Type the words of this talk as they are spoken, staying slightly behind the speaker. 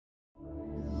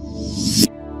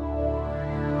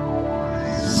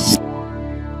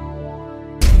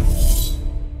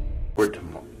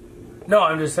No,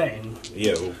 I'm just saying.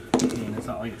 Yo. I mean, it's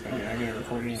not like it's I get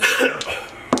recording.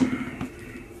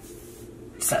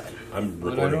 7. I'm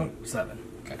recording. 7.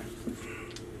 Okay.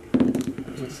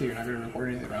 So you're not going to record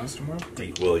any of the rounds tomorrow?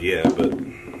 Well, yeah, but...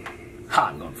 Ha,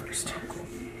 I'm going first. Oh, cool.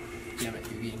 Yummy,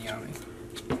 Yugi and Yami.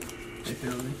 They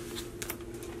feel me.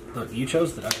 Look, you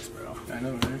chose the dice, bro. I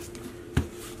know, right?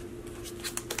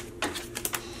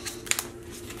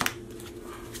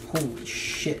 Holy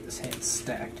shit, this hand's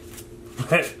stacked.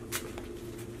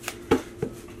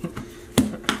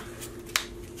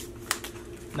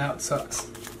 Now it sucks.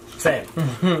 Same.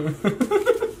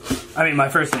 I mean, my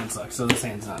first hand sucks, so this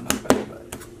hand's not much better, but...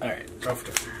 Alright, draw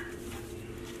for turn.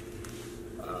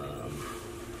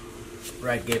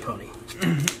 Ride gay pony.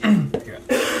 You're up.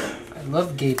 I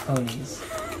love gay ponies.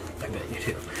 I bet you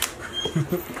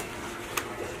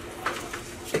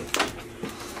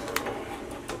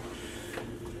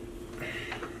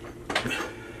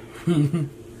do.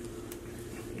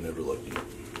 Never lucky.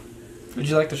 Would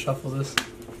you like to shuffle this?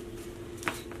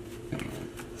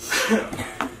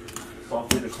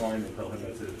 Softly decline and tell him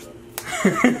that's it.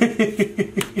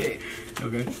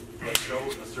 Okay. Show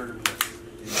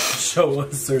assertiveness. Show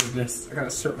assertiveness. I gotta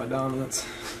assert my dominance.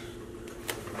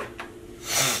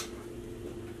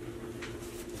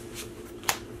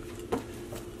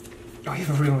 Oh, you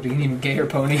have a real one. You need a gayer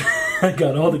pony. I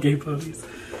got all the gay ponies.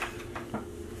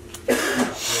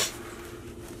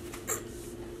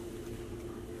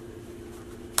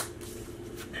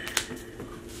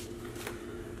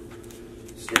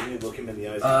 Stanley, look him in the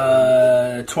eyes.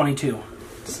 22.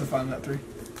 So if I'm that 3.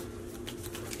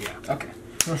 Yeah. Okay.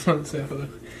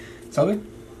 Something?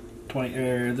 20.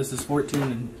 This is 14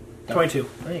 and 22.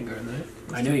 I ain't going there.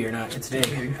 I knew you're not. It's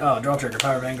big. Oh, draw trigger.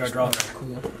 Power Vanguard. Draw.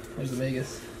 Cool. There's the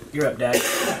Vegas. You're up, Dad.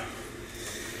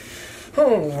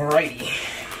 Alrighty.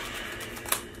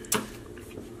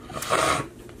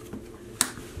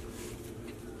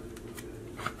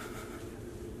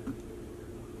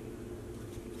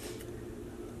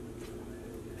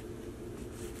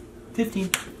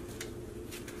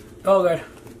 Oh, God.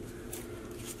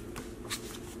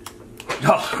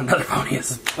 Oh, another pony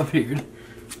has appeared.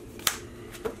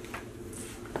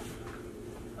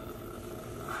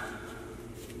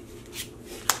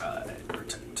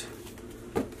 Protect.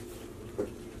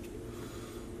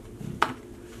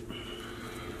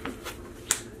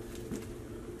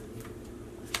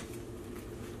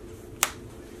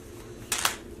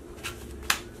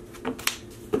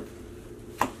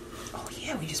 Oh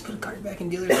yeah, we just put a card back in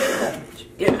dealer damage.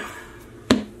 Yeah.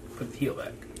 Put the heel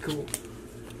back. Cool.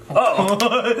 Oh!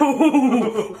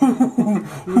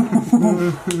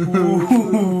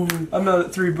 I'm not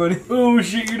at 3, buddy. Oh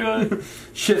shit, you're done.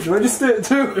 Shit, do I just stay at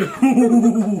 2?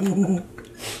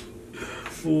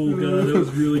 Oh god, that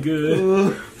was really good.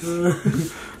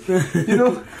 You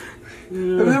know,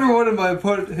 I've never wanted my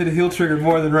opponent to hit a heel trigger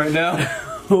more than right now.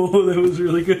 Oh, that was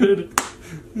really good.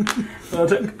 I'll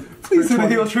take. Please hit a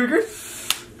heel trigger.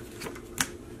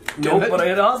 Nope, but I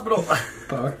hit a hospital.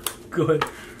 Power. Go ahead.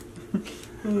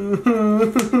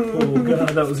 Oh god,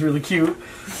 that was really cute.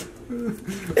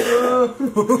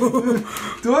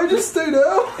 Do I just stay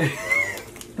down?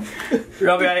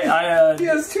 Robbie, He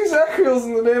has 2 Zacriels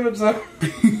in the damage zone.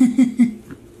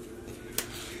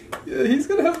 Yeah, he's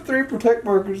gonna have 3 protect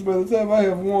markers by the time I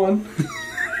have 1.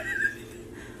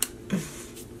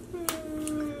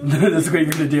 That's what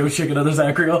you're gonna do, shake another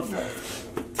Zacriel.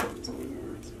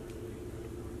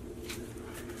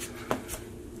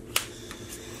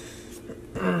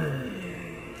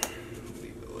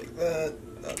 Leave it like that.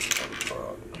 That's 1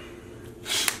 proc.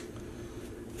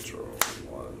 Draw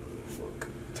 1. Look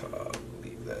top.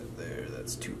 Leave that there.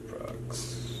 That's 2 procs.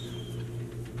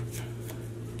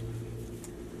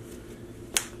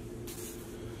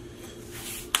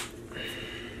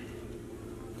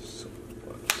 So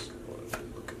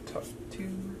look at top 2.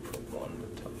 Put 1 to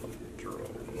top. Draw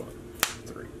 1.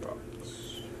 3 procs.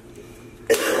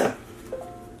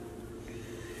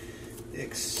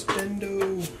 Extendo.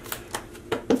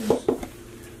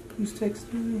 Who's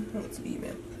texting me? Oh, it's me,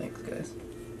 man. Thanks, guys.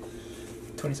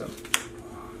 27.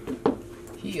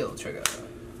 Heel trigger.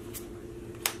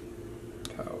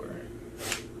 Power.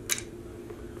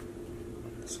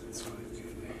 This one's 5K.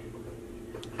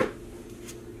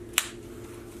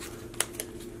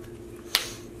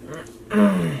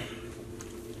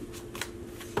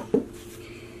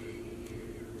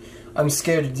 I'm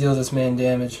scared to deal this man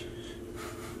damage.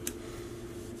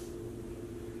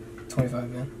 25,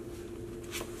 man.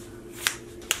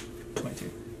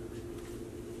 22.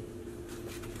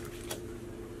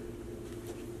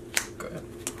 Go ahead.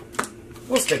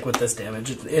 We'll stick with this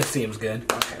damage. It seems good.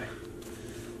 Okay.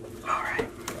 Alright.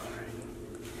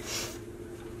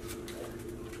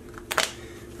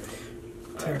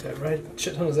 Right,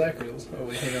 shit ton of Zacriels. Oh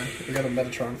wait, hang on. We got a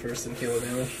Metatron first and Kilo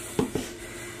damage.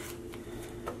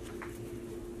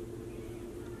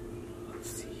 Let's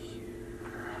see here.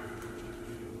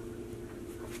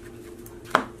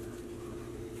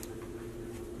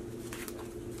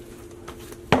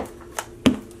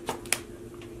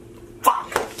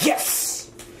 Fuck! Yes!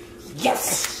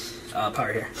 Yes!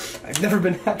 Power here. I've never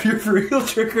been happier for a heel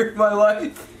trigger in my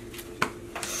life.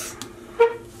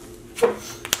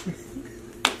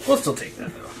 We'll still take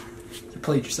that though. You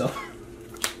played yourself.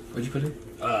 What'd you put in?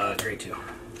 Grade 2.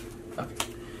 Okay.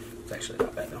 It's actually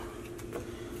not bad though.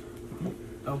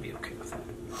 I'll be okay with that.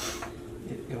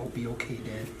 It'll be okay,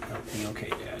 Dad. I'll be okay,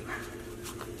 Dad.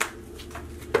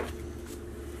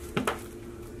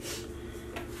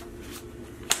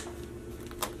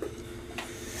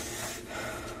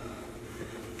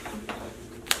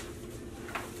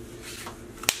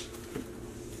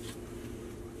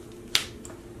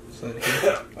 So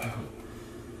here.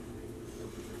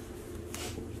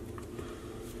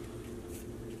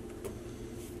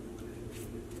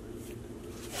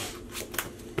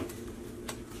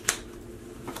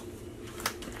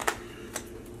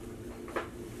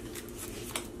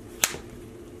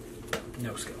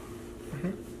 No skill.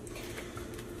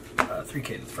 3K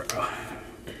to the front row.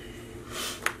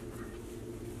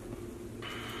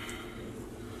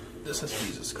 This has to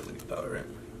use a skill to get power, right?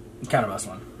 Counterblast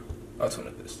one. Oh, it's one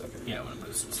of this. Okay. Yeah, one of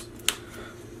boosts.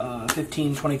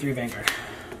 15, 23 Vanguard.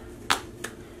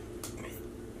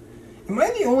 Am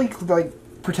I the only like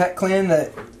Protect clan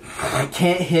that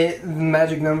can't hit the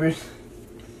magic numbers?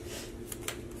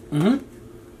 Mm-hmm.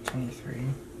 23.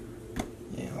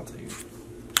 Yeah, I'll take it.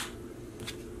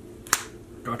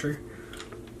 Draw trigger.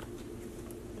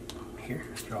 Here,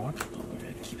 draw one. Oh, I'm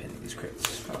gonna keep hitting these crits.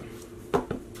 Fun.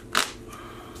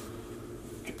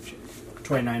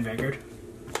 29 Vanguard.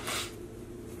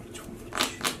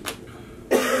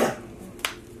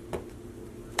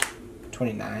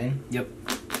 29? Yep.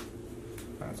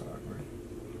 That's awkward.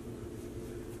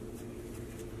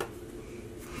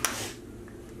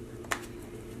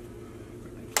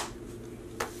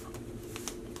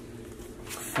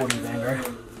 Vanguard.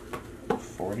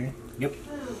 40? Yep.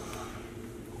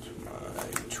 My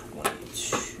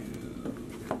 22.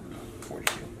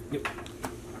 42. Yep.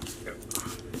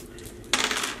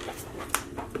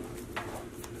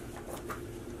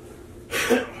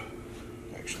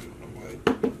 Actually, I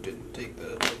didn't take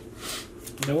that.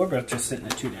 The war breath just sitting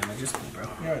at 2 damage. Just cool, bro.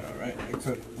 Yeah, I know, right?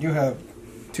 Except you have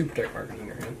 2 Protect markers in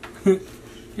your hand.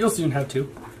 You'll soon have 2.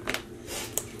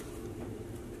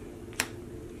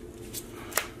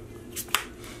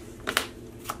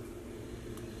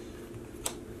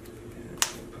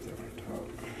 Put that on top.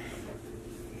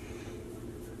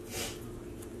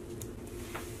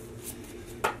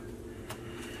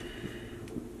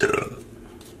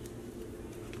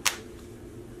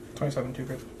 $27 2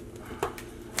 crits.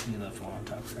 You left one on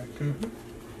top, correct? Mm-hmm.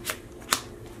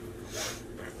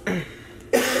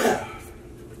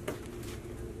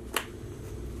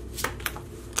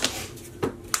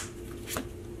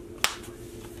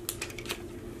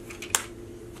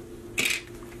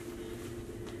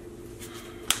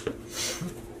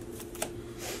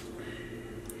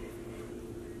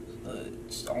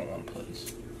 It's all in one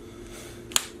place.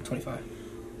 25.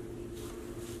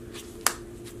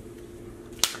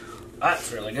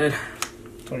 That's really good.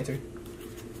 23.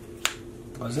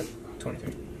 Was it?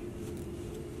 23. I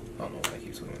don't know why I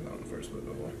keep looking at that one first, but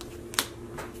oh well.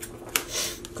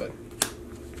 Good.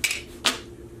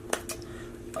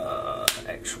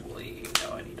 Actually,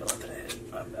 no, I need to let that hit.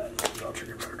 I'm bad. I'll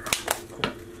trigger murder.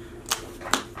 Cool.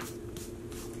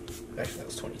 Actually, that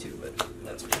was 22, but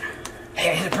that's fine.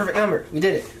 Hey, I hit a perfect number! We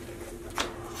did it!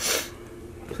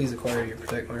 Please acquire your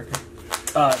Protect marker.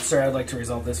 Sir, I'd like to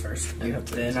resolve this first. You have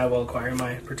to Then I will acquire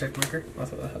my Protect marker. I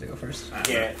thought that had to go first.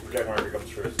 Yeah, Protect marker comes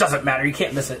first. Doesn't matter, you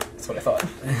can't miss it. That's what I thought.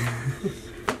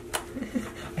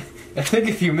 I think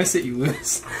if you miss it, you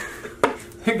lose.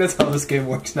 I think that's how this game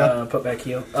works now. Put back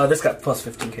heal. This got plus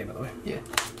 15k, by the way. Yeah.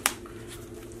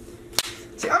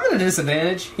 See, I'm at a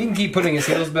disadvantage. He can keep putting his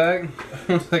heals back.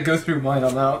 Once I go through mine,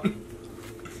 I'm out.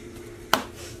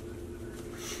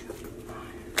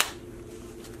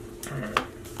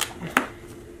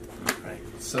 Alright,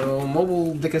 so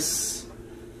Mobile Dickus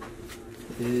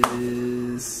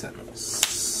is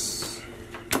Sentinels.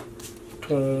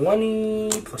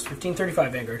 20 plus 15,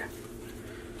 35 Vanguard.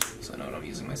 So I know what I'm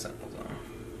using my Sentinels on.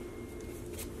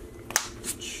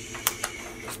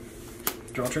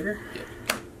 Draw trigger? Yep.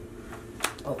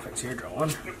 All effects here, draw one.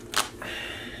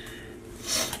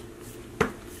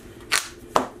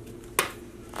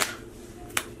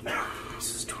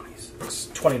 This is 20. It's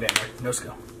 20 Vanguard, no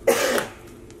skill.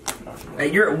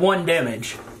 You're at 1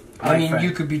 damage. I mean, Right.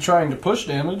 you could be trying to push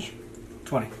damage.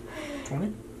 20.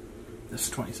 20? This is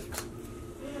 26.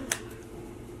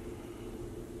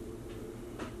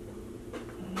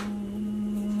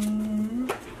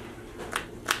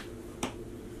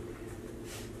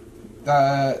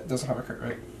 Doesn't have a crit,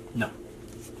 right? No.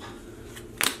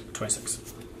 26.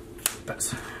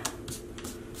 Pass.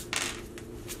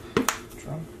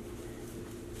 Draw.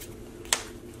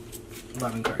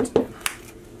 11 cards in hand.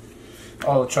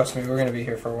 Oh, trust me, we're gonna be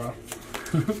here for a while.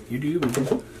 You do,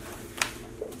 baby.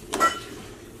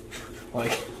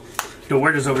 Like, Yo,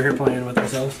 we're just over here playing with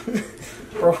ourselves.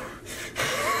 bro.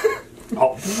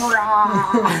 Oh.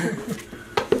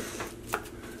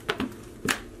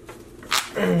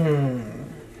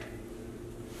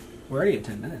 We're already at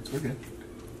 10 minutes. We're good.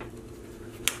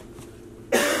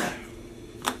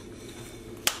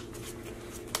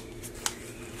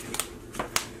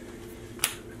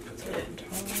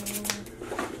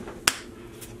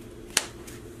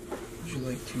 Would you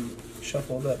like to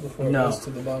shuffle that before it No. goes to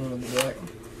the bottom of the deck?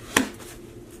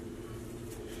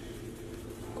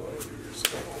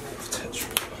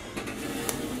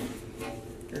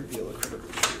 Reveal a card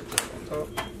on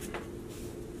top.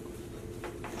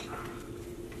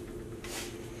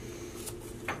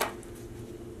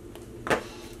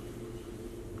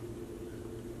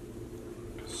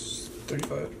 It's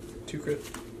 35, 2 crit.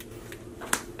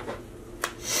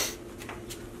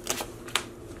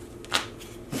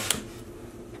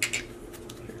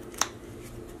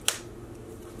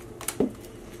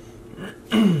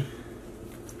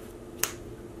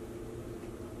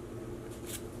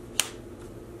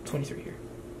 $23 here.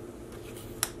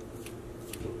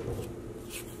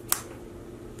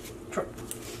 Sure.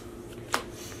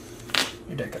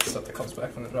 Your deck got stuff that comes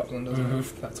back when it drops in, doesn't Mhm.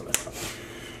 it? That's what I thought.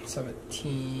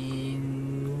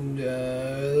 17,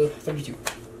 32.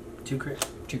 2 crit.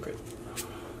 2 crit.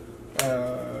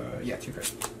 Yeah, 2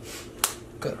 crit.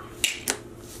 Good.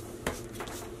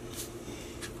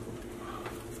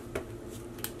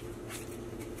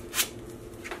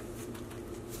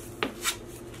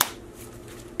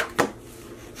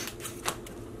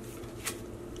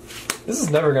 This is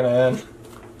never gonna end.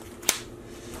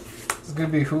 It's gonna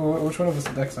be which one of us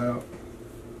decks out?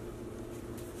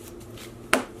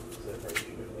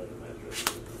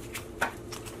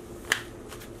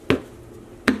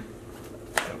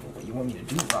 I don't know what you want me to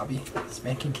do, Bobby. This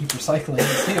man can keep recycling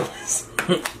his heals.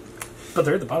 But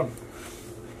they're at the bottom.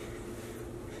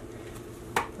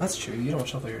 That's true, you don't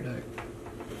shuffle your deck.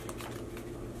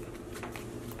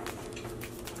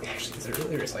 Actually, is it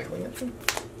really recycling it?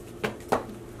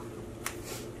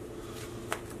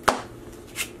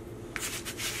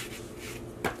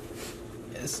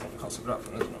 Yeah, this is gonna cost a drop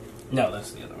from, isn't it? No,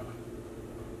 that's the other one.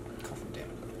 Cost some damage.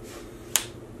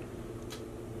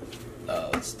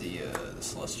 It's the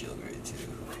Celestial grade too.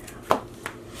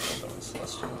 Hold on,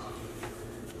 Celestial.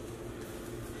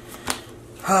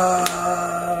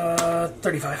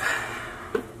 35.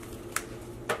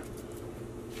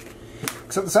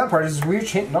 Except the sad part is we're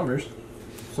changing numbers,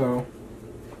 so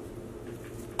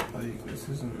like this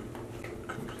isn't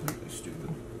completely stupid.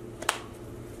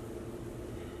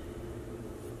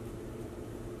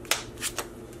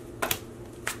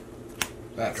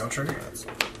 That's Draw trigger. That's,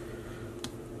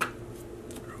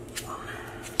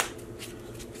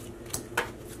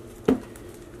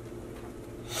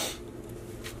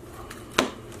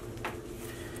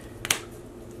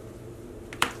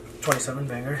 27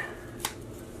 Vanguard.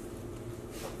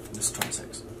 This is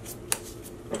 26.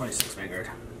 26 Vanguard.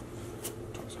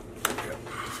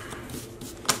 27.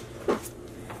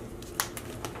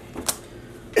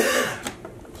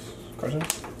 Question?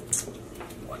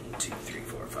 1, 2, 3,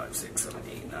 4, 5, 6, 7,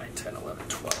 8, 9, 10, 11,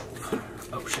 12.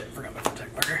 Oh shit, forgot my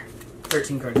protect marker.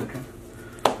 13 cards in hand.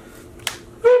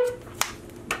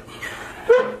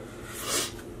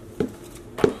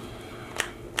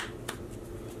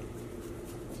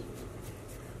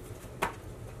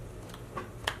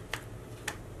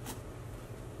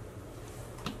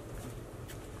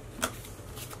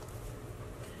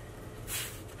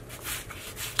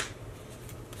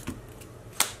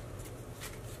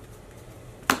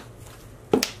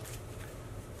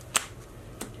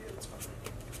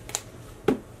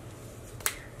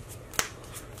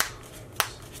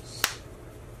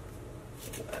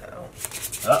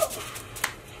 Oh.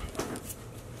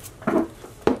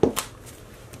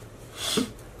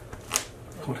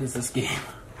 What is this game?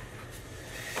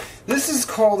 This is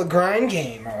called a grind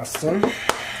game, Austin.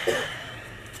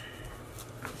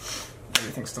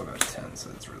 Everything's still got a 10, so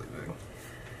it's really big.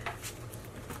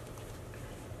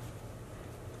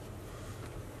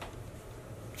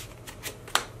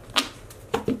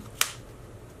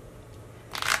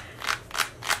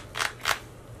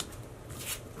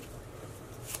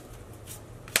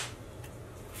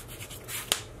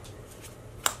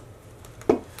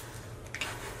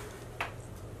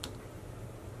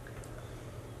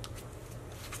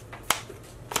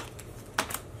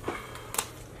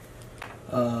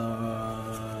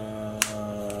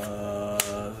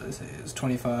 This is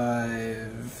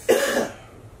 25.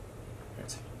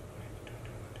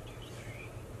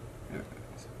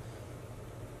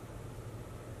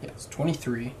 Yeah, it's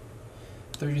 23,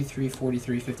 33,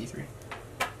 43, 53.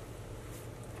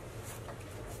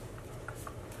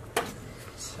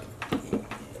 So,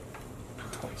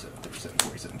 27, 37,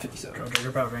 47, 57. Draw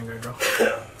Dagger Power Vanguard, draw.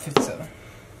 57.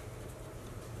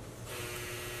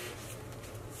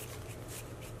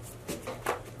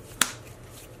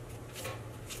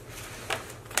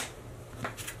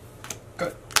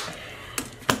 Good.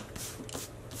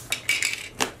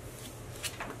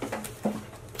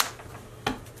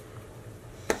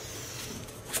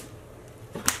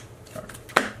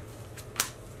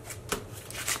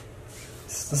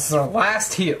 This is our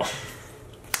last heal.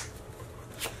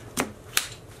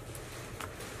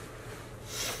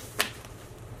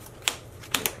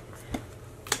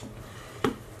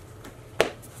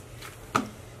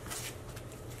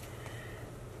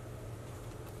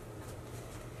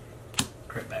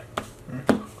 Crit back.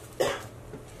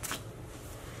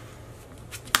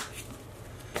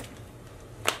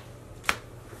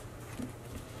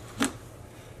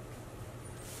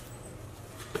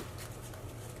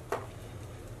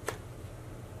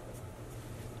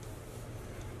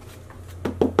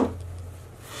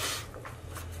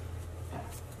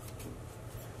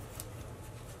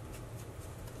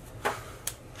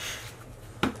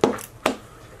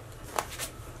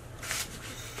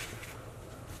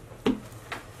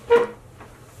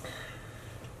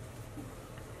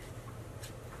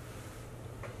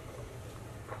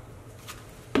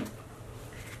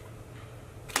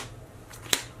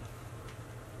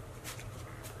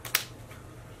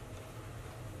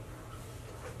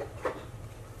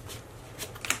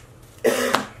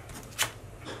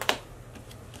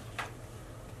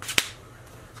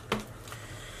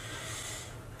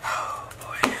 Oh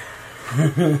boy.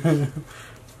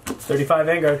 35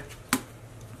 Vanguard.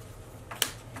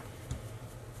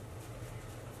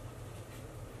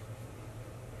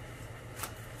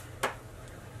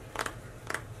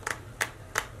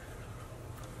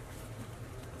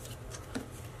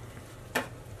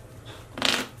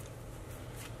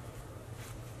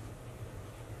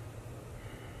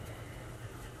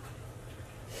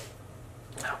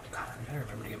 Oh god, I gotta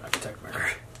remember to get my protect marker.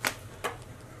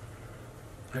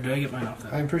 Or did I get mine off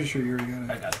that? I'm pretty sure you already got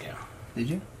I it. got it, yeah. Did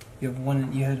you? You have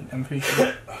one. You had. I'm pretty sure.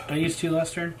 Did I use 2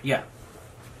 last turn? Yeah.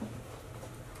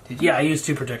 Did you? Yeah, I used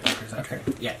 2 protect markers that Okay.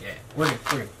 turn. Yeah. We're good,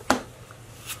 we're good.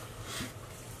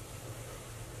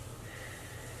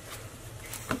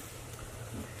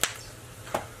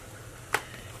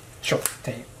 Sure.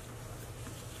 Take it.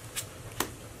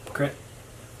 Crit.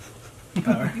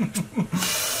 Power.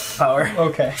 Power.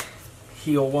 Okay.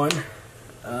 Heal 1.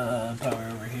 Power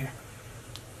over here.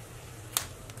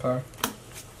 Power.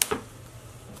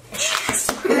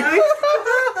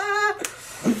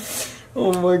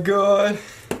 Oh my god.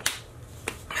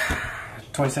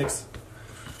 26.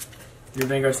 Your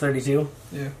Vanguard's 32.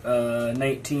 Yeah.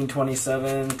 19,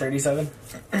 27, 37.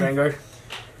 Vanguard.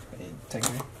 Take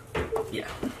me. Yeah.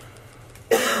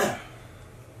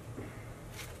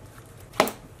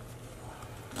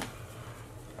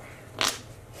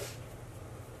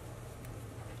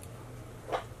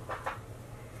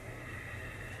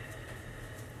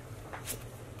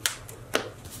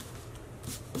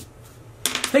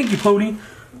 Thank you, Pony.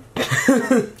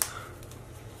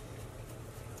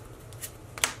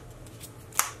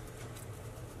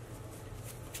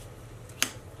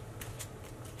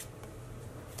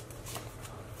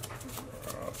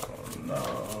 No.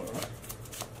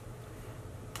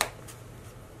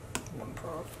 One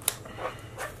prop.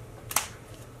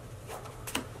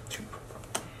 2 prop.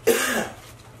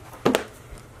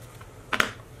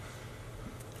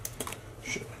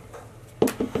 Shit.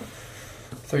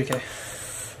 3K.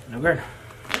 No good.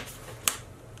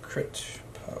 Crit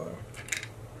power.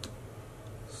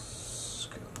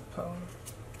 Skill power.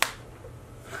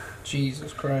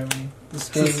 Jesus Christ. This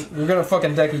game, we're gonna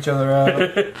fucking deck each other out.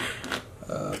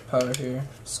 Power here.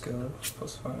 Skill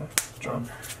 +5. Draw.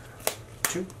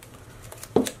 2.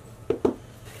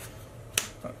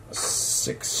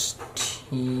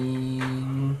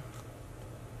 16.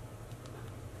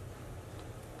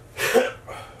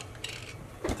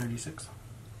 36.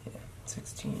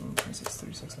 16, 26,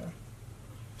 36 now.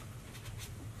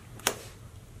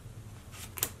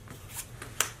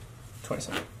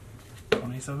 27.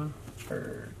 27.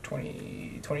 Or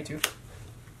 20, 22.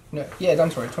 No, yeah, I'm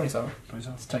sorry, 27.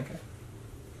 27. It's 10K.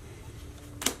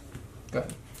 Go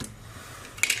ahead.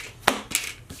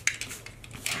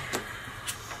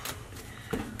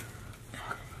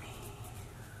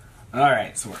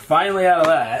 Alright, so we're finally out of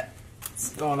that.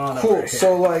 What's going on over Cool. here?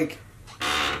 So like,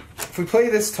 if we play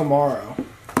this tomorrow,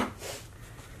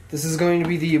 this is going to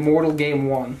be the Immortal Game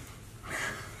 1.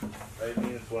 I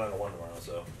mean, it's 1 out of 1 tomorrow,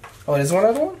 so. Oh, it is 1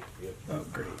 out of 1? Yep. Oh,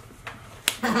 great.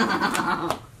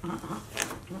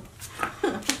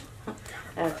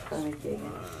 That's funny,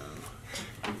 Jacob.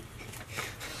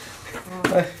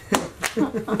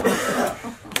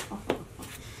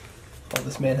 Oh,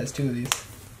 this man has 2 of these.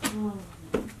 Oh,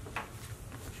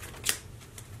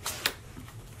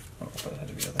 I thought it had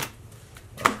to be other.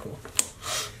 Oh, cool.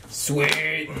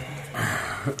 Sweet!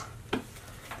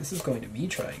 This is going to be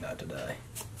trying not to die.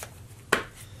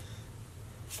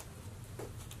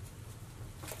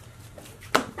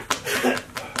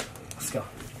 Let's go.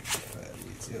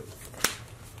 Yep.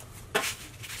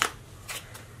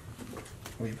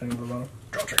 What are you putting on the bottom?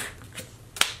 Draw trick.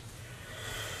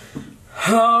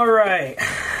 Alright.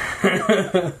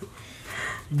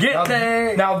 Get Now,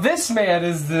 there! now this man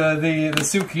is the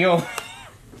Tsukiyomi.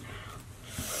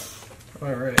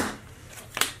 Alright.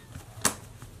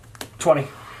 20.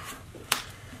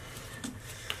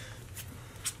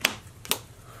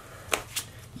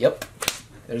 Yep.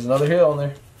 There's another hill on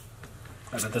there.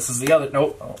 I bet this is the other.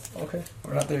 Nope. Oh, okay.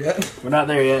 We're not there yet. We're not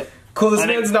there yet. Cool, this I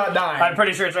think- man's not dying. I'm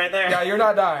pretty sure it's right there. Yeah, you're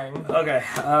not dying. Okay.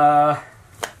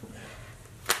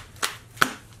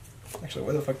 Actually,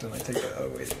 where the fuck did I take that? Oh,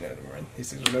 wait, no, never mind.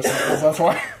 These things are no samples, that's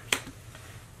why.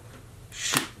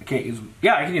 Shoot. I can't use them.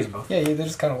 Yeah, I can use them both. Yeah, they're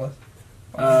just kind of less.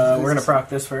 We're gonna proc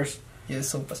this first. Yeah,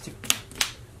 soul plus 2.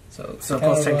 So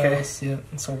plus 10K? plus, yeah,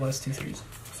 and soul plus 2 3s.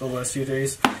 So less 2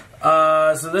 3s.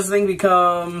 So this thing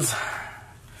becomes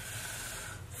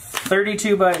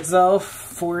 32 by itself,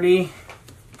 40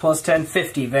 plus 10,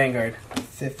 50 Vanguard.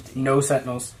 50. No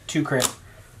Sentinels, 2 crit.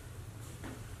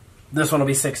 This one will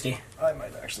be 60. I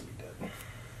might actually be dead.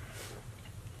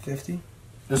 50?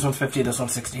 This one's 50, this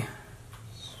one's 60.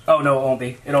 Oh no, it won't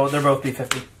be. They'll both be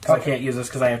 50. Because I can't use this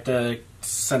because I have to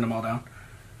send them all down.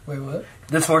 Wait, what?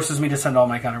 This forces me to send all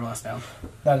my counterblasts down.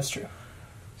 That is true.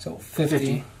 So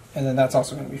 50, and then that's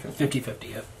also going to be 50. 50-50,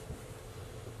 yep.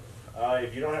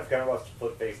 If you don't have counterblast to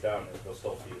flip face down, it'll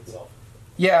still feed itself.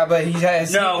 Yeah, but he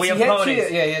has... No, we have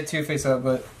ponies. Yeah, he had 2 face up,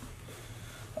 but...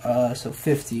 so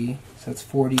 50, so it's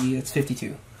 40, it's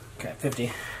 52. Okay, 50.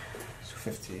 So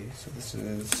 50, so this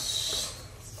is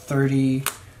 30,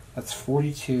 that's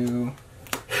 42,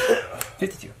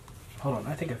 52. Hold on,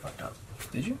 I think I fucked up.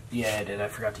 Did you? Yeah, I did. I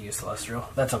forgot to use Celestial.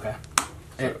 That's okay.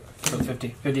 So 50.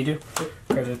 52?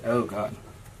 Oh, God.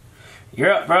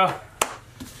 You're up, bro.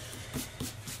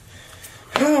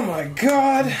 Oh my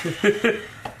god!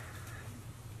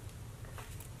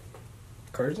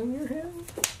 Cards in your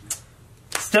hand?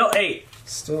 Still 8.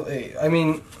 Still 8. I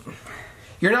mean,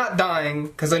 you're not dying,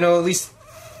 because I know at least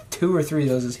 2 or 3 of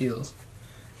those is heals.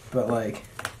 But, like,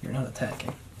 you're not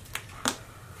attacking.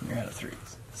 You're out of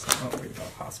 3s, so I'm not worried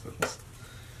about hospitals.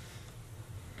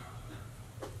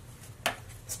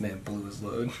 This man blew his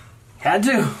load. Had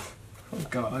to. Oh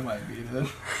god, I might be dead.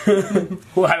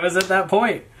 Why was at that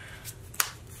point?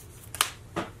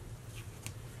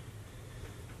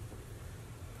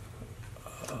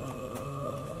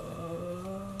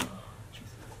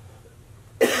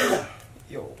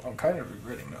 Yo, I'm kind of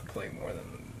regretting not playing more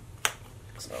than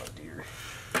Exotic Deer.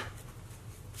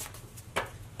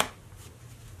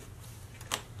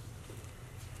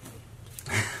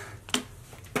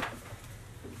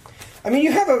 I mean,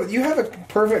 you have a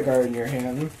perfect card in your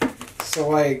hand, so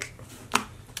like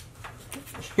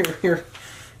you're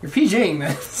PJing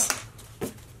this.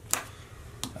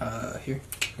 Here.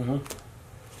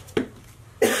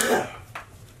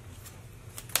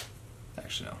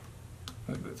 Actually, no.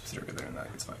 We'll put the 3 there, and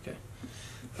that gets 5K.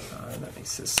 That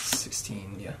makes this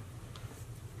 16. Yeah.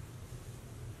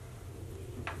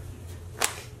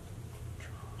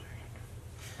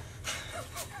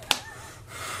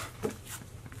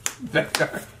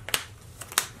 Vanguard.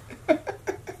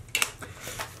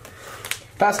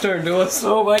 Pass turn, duelist.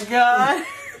 Oh my god.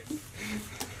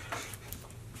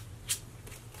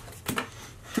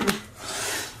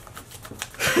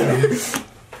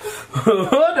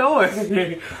 Oh, don't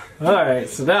worry. Alright,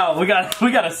 so now we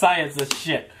gotta science this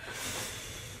shit.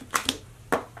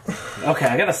 Okay,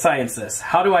 I gotta science this.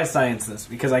 How do I science this?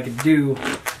 Because I could do...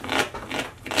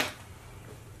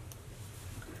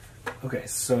 Okay,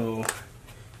 so...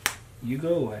 You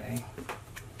go away.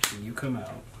 You come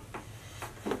out.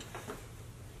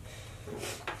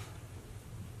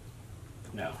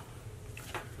 No.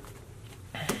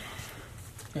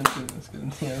 That's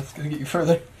good. Yeah, that's gonna get you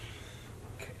further.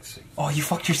 Okay, so... Oh, you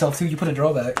fucked yourself too. You put a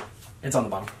drawback. It's on the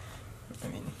bottom. I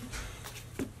mean...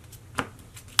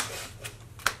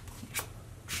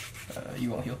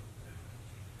 You won't heal.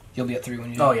 You'll be at 3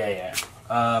 when you. Oh yeah.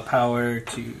 Power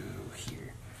to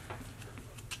here.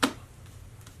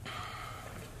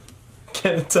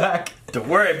 Can't attack. Don't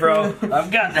worry, bro.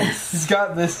 I've got this. He's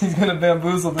got this. He's gonna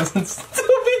bamboozle this and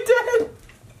still be dead.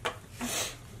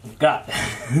 Got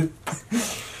it.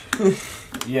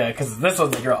 Yeah, because this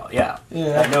one's a draw. Yeah.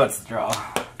 Yeah. I know it's a draw.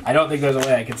 I don't think there's a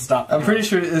way I can stop it. I'm pretty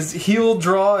sure it's heal,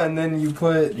 draw, and then you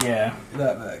put Yeah.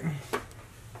 that back.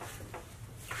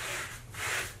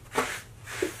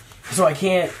 So I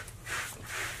can't.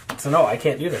 So no, I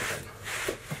can't do that then.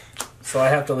 So I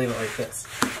have to leave it like this.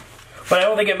 But I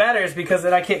don't think it matters because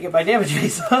then I can't get my damage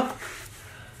base up.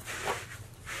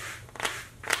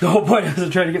 The whole point is to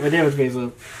try to get my damage base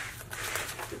up.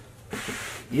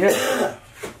 Yeah.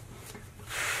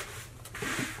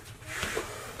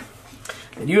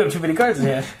 And you have too many cards in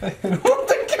hand. I don't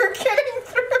think you're getting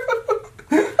through.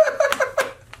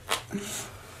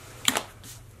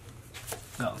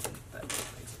 No, that makes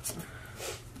sense.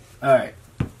 Alright.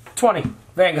 20.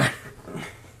 Vanguard.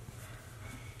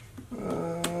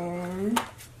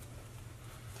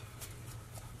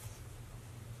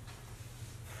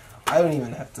 I don't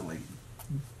even have to, like,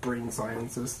 brain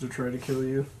sciences to try to kill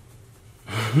you.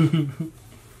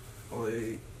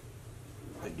 Like,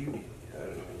 I do need... I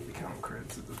don't even need to count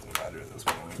crits. It doesn't matter at this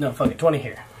point. No, fuck it. 20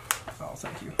 here. Oh,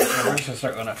 thank you. Yeah, we're just gonna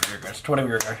start going after your guards. 20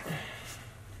 rear guard.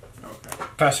 Okay.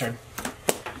 Pass turn.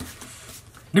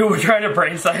 Dude, we're trying to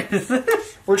brain science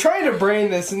this. We're trying to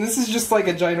brain this, and this is just like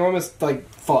a ginormous, like,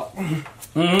 fuck.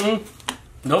 Mm-hmm.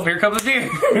 Nope, here comes the deer.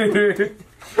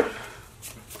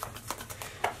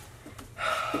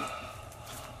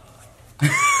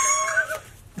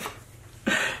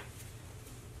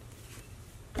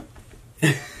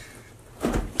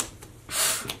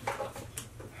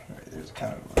 Alright, there's a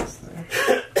counter blast there.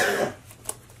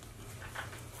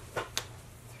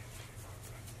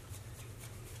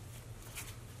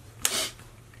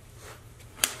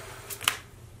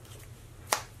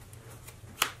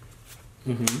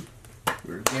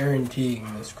 We're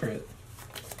guaranteeing this crit.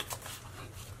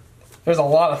 There's a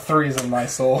lot of 3s in my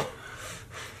soul.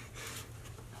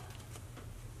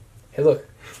 Hey, look.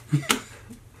 Here,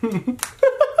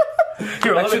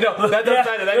 Actually, no, that doesn't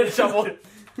matter. That is shovel.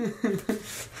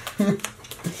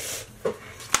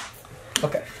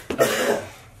 Okay.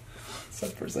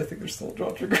 Except first, I think there's still a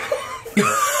draw trigger.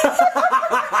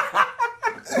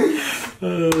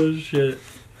 Oh, shit.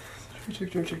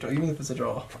 Draw. Even if it's a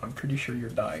draw, I'm pretty sure you're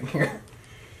dying here.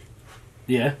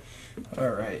 Yeah.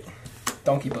 Alright.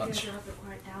 Donkey bunch. Down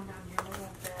here a little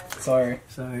bit. Sorry.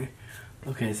 Sorry.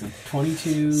 Okay, so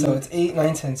 22. So it's 8,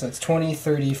 9, 10, so it's 20,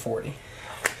 30, 40.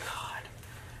 God.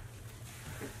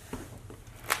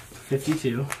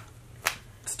 52.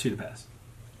 It's 2 to pass.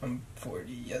 I'm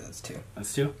 40. Yeah, that's 2.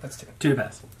 That's 2? That's 2. 2 to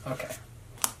pass. Okay.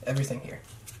 Everything here.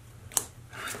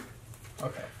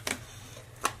 Okay.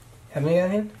 How many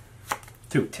on hand?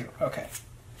 2. 2. Okay.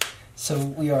 So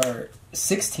we are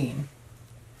 16,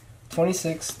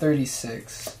 26,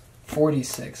 36,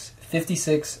 46,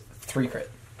 56, 3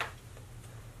 crit.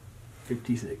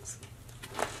 56.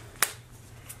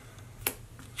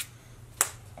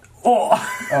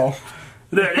 Oh! Oh.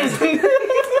 There it is.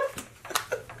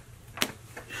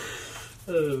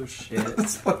 Oh, shit.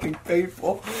 That's fucking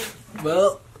painful.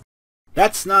 Well.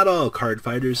 That's not all, card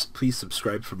fighters. Please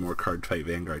subscribe for more Cardfight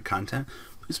Vanguard content.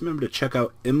 Please remember to check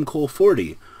out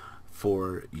imcol40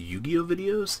 for Yu-Gi-Oh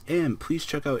videos, and please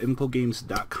check out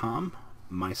imcolgames.com,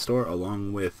 my store,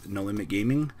 along with No Limit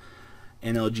Gaming,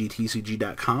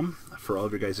 NLGTCG.com for all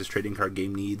of your guys' trading card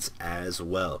game needs as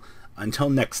well. Until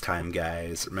next time,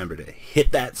 guys, remember to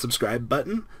hit that subscribe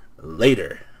button.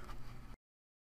 Later.